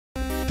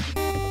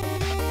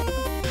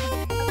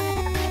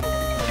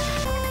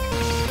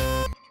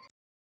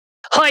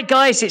Hi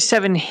guys, it's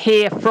Seven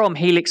here from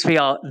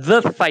HelixxVR,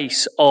 the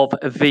face of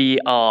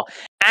VR.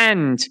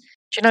 And do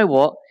you know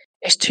what?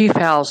 It's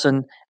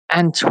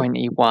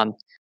 2021.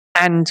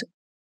 And do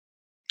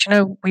you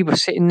know, we were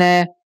sitting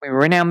there, we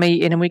were in our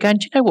meeting, and we're going,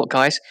 do you know what,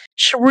 guys?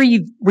 Should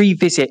we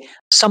revisit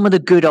some of the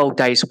good old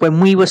days when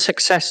we were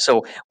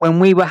successful, when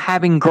we were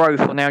having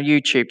growth on our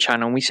YouTube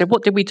channel? And we said,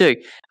 what did we do?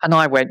 And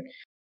I went,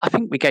 I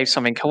think we gave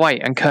something away.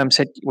 And Kerm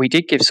said, we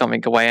did give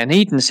something away. And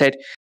Eden said,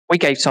 we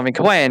gave something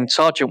away. And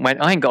Sergeant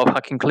went, I ain't got a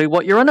fucking clue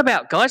what you're on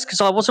about, guys,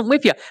 because I wasn't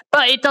with you.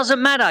 But it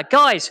doesn't matter.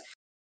 Guys,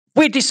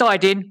 we're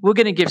deciding we're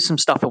going to give some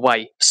stuff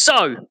away.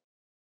 So,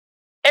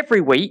 every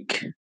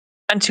week,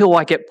 until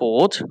I get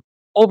bored,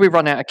 or we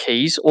run out of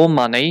keys, or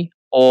money,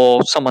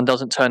 or someone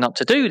doesn't turn up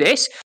to do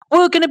this,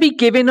 we're going to be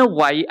giving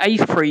away a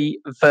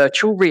free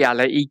virtual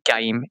reality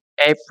game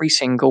every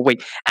single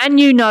week. And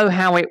you know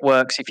how it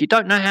works. If you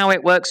don't know how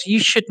it works, you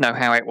should know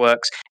how it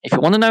works. If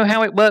you want to know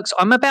how it works,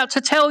 I'm about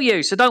to tell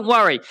you, so don't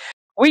worry.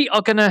 We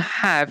are going to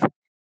have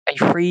a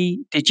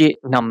 3-digit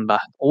number.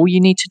 All you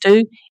need to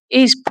do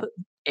is put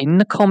in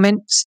the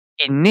comments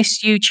in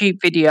this YouTube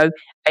video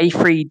a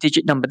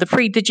 3-digit number. The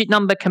 3-digit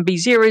number can be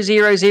 000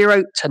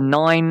 to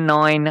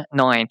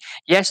 999.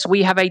 Yes,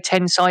 we have a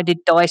 10-sided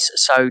dice,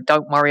 so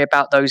don't worry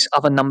about those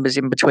other numbers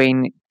in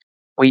between.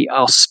 We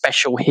are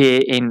special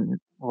here in...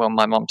 Well,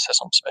 my mum says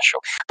I'm special.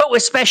 But we're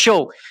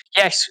special.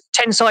 Yes,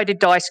 10-sided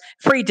dice,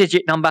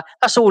 3-digit number.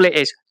 That's all it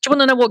is. Do you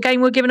want to know what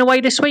game we're giving away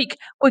this week?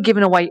 We're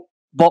giving away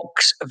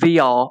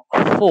BoxVR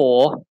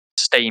for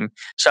Steam.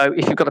 So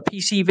if you've got a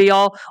PC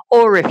VR,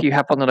 or if you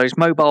have one of those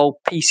mobile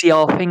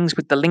PCR things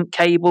with the link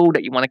cable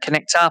that you want to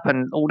connect up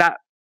and all that,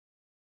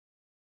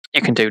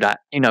 you can do that.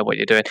 You know what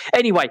you're doing.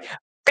 Anyway,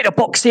 bit of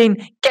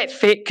boxing, get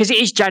fit, because it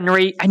is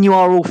January and you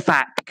are all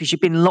fat because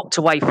you've been locked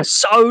away for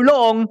so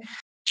long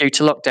due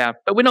to lockdown.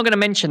 But we're not going to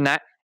mention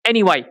that.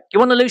 Anyway, you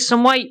want to lose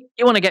some weight?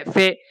 You want to get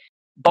fit?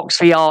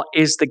 BoxVR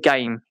is the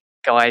game,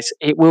 guys.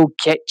 It will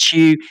get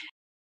you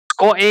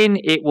squatting.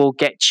 It will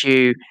get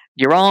you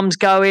your arms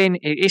going.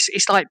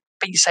 It's like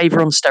Beat Saber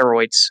on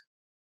steroids.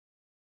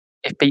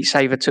 If Beat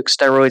Saber took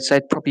steroids,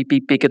 they'd probably be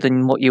bigger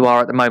than what you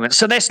are at the moment.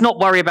 So let's not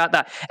worry about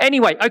that.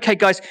 Anyway, okay,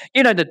 guys,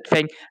 you know the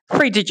thing.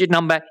 3-digit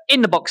number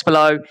in the box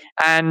below.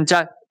 And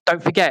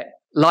don't forget,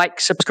 like,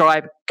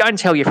 subscribe, go and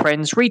tell your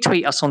friends,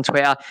 retweet us on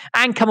Twitter,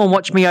 and come and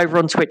watch me over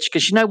on Twitch,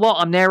 because you know what?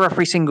 I'm there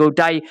every single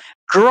day,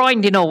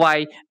 grinding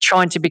away,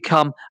 trying to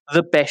become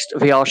the best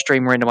VR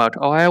streamer in the world.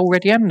 Oh, I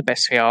already am the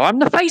best VR. I'm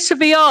the face of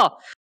VR.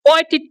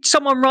 Why did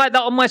someone write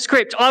that on my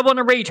script? I want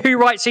to read who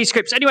writes these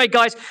scripts. Anyway,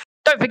 guys,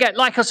 don't forget,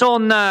 like us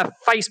on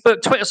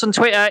Facebook, tweet us on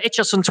Twitter, itch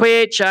us on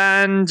Twitch,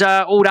 and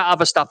all that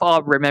other stuff.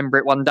 I'll remember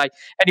it one day.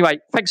 Anyway,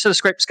 thanks for the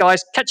scripts,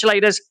 guys. Catch you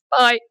later.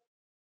 Bye.